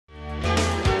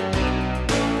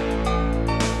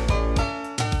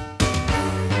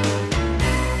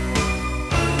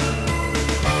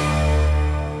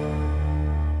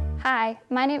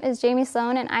my name is Jamie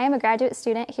Sloan and I am a graduate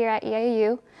student here at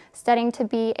EIU studying to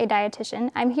be a dietitian.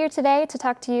 I'm here today to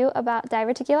talk to you about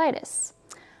diverticulitis.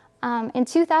 In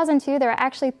 2002, there were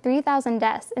actually 3,000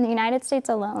 deaths in the United States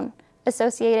alone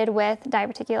associated with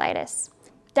diverticulitis.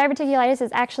 Diverticulitis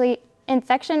is actually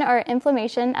infection or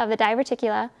inflammation of the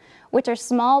diverticula, which are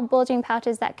small bulging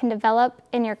pouches that can develop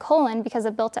in your colon because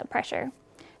of built-up pressure.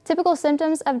 Typical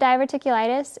symptoms of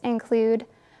diverticulitis include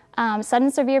sudden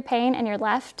severe pain in your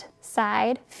left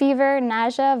side, fever,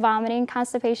 nausea, vomiting,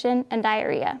 constipation, and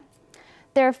diarrhea.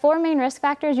 There are 4 main risk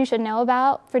factors you should know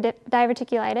about for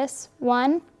diverticulitis.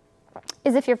 One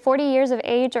is if you're 40 years of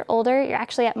age or older, you're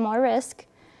actually at more risk.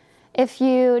 If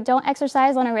you don't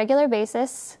exercise on a regular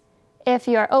basis, if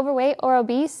you are overweight or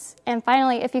obese, and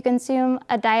finally, if you consume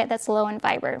a diet that's low in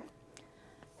fiber.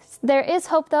 There is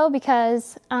hope though,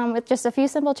 because with just a few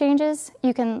simple changes,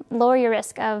 you can lower your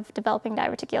risk of developing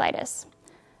diverticulitis.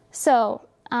 So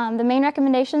the main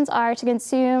recommendations are to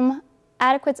consume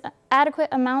adequate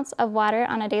amounts of water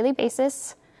on a daily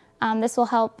basis. This will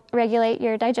help regulate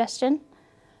your digestion.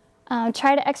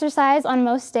 Try to exercise on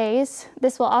most days.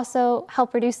 This will also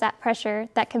help reduce that pressure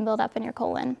that can build up in your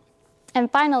colon.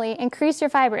 And finally, increase your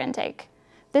fiber intake.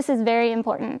 This is very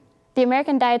important. The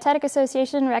American Dietetic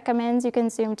Association recommends you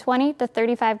consume 20 to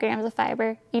 35 grams of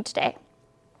fiber each day.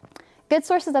 Good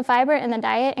sources of fiber in the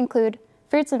diet include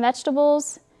fruits and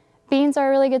vegetables. Beans are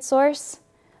a really good source.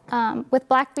 With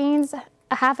black beans,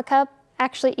 a half a cup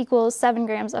actually equals 7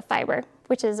 grams of fiber,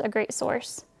 which is a great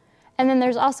source. And then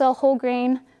there's also whole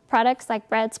grain products like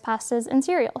breads, pastas, and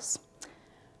cereals.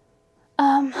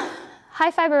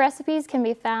 High fiber recipes can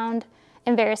be found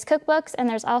in various cookbooks, and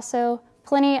there's also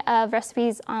plenty of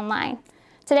recipes online.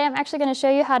 Today I'm actually going to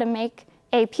show you how to make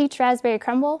a peach raspberry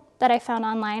crumble that I found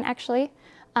online actually.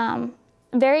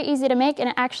 Very easy to make, and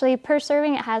it actually per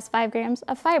serving it has 5 grams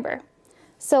of fiber.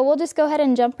 So we'll just go ahead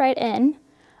and jump right in.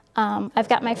 I've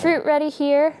got my fruit ready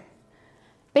here.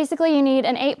 Basically you need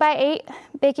an 8x8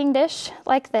 baking dish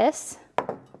like this.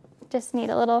 Just need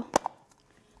a little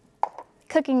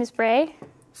cooking spray.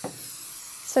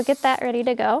 So get that ready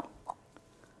to go.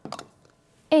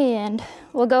 And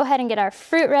we'll go ahead and get our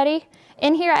fruit ready.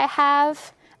 In here I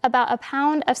have about 1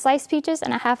 pound of sliced peaches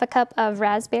and a half a cup of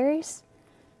raspberries.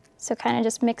 So kind of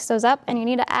just mix those up, and you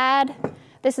need to add,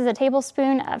 this is a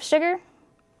tablespoon of sugar.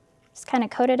 Just kind of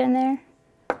coat it in there.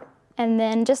 And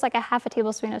then just like a half a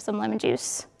tablespoon of some lemon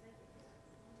juice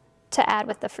to add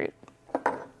with the fruit.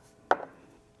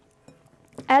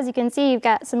 As you can see, you've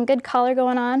got some good color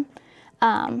going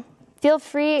on. Feel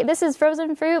free, this is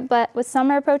frozen fruit, but with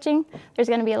summer approaching, there's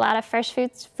going to be a lot of fresh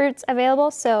fruits available,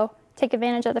 so take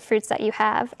advantage of the fruits that you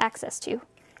have access to.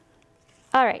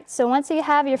 All right, so once you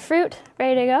have your fruit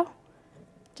ready to go,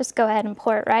 just go ahead and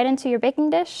pour it right into your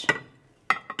baking dish.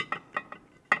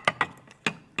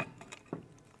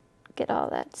 Get all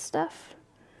that stuff.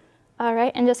 All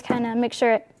right, and just kind of make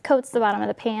sure it coats the bottom of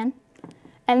the pan.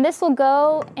 And this will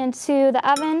go into the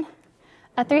oven,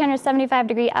 a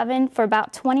 375-degree oven, for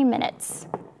about 20 minutes.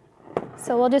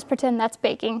 So we'll just pretend that's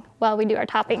baking while we do our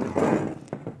topping.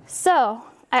 So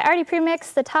I already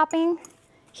pre-mixed the topping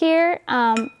here.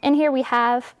 In here we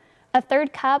have a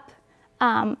 1/3 cup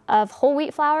of whole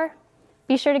wheat flour.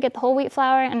 Be sure to get the whole wheat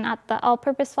flour and not the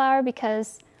all-purpose flour,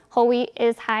 because whole wheat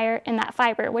is higher in that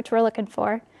fiber, which we're looking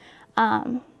for.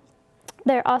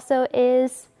 There also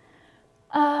is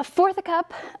 1/4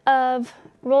 cup of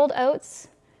rolled oats,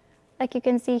 like you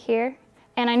can see here.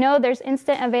 And I know there's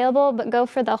instant available, but go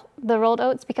for the rolled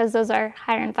oats because those are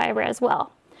higher in fiber as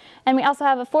well. And we also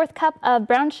have a 1/4 cup of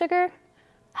brown sugar,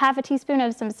 half a teaspoon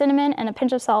of some cinnamon, and a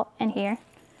pinch of salt in here.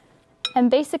 And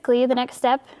basically the next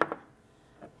step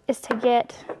is to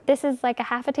get, this is like a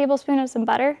half a tablespoon of some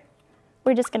butter.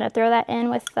 We're just gonna throw that in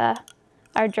with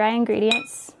our dry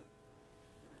ingredients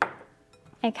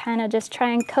and kind of just try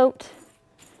and coat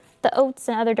the oats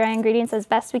and other dry ingredients as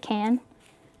best we can.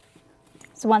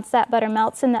 So once that butter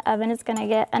melts in the oven, it's gonna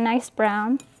get a nice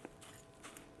brown.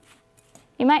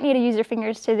 You might need to use your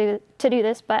fingers to do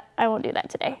this, but I won't do that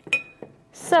today.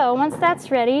 So once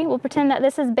that's ready, we'll pretend that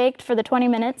this is baked for the 20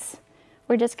 minutes.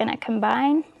 We're just gonna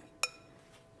combine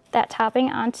that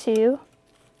topping onto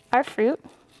our fruit.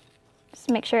 Just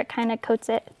make sure it kind of coats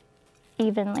it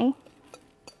evenly,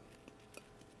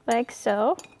 like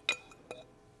so.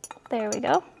 There we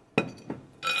go.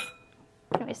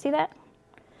 Can we see that?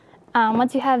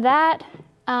 Once you have that,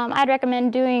 I'd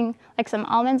recommend doing like some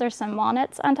almonds or some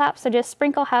walnuts on top. So just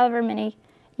sprinkle however many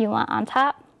you want on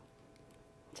top.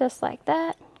 Just like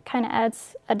that. Kind of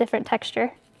adds a different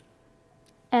texture.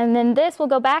 And then this will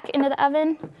go back into the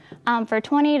oven for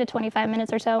 20 to 25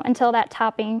 minutes or so until that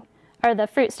topping or the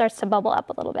fruit starts to bubble up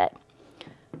a little bit.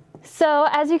 So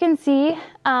as you can see,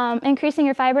 increasing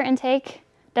your fiber intake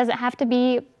doesn't have to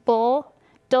be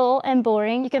dull and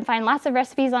boring. You can find lots of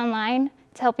recipes online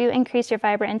to help you increase your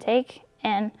fiber intake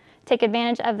and take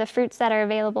advantage of the fruits that are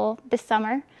available this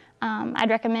summer. I'd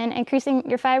recommend increasing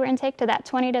your fiber intake to that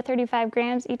 20 to 35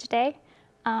 grams each day.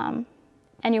 And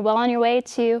you're well on your way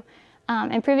to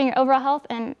improving your overall health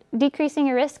and decreasing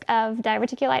your risk of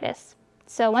diverticulitis.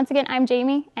 So once again, I'm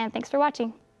Jamie, and thanks for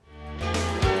watching.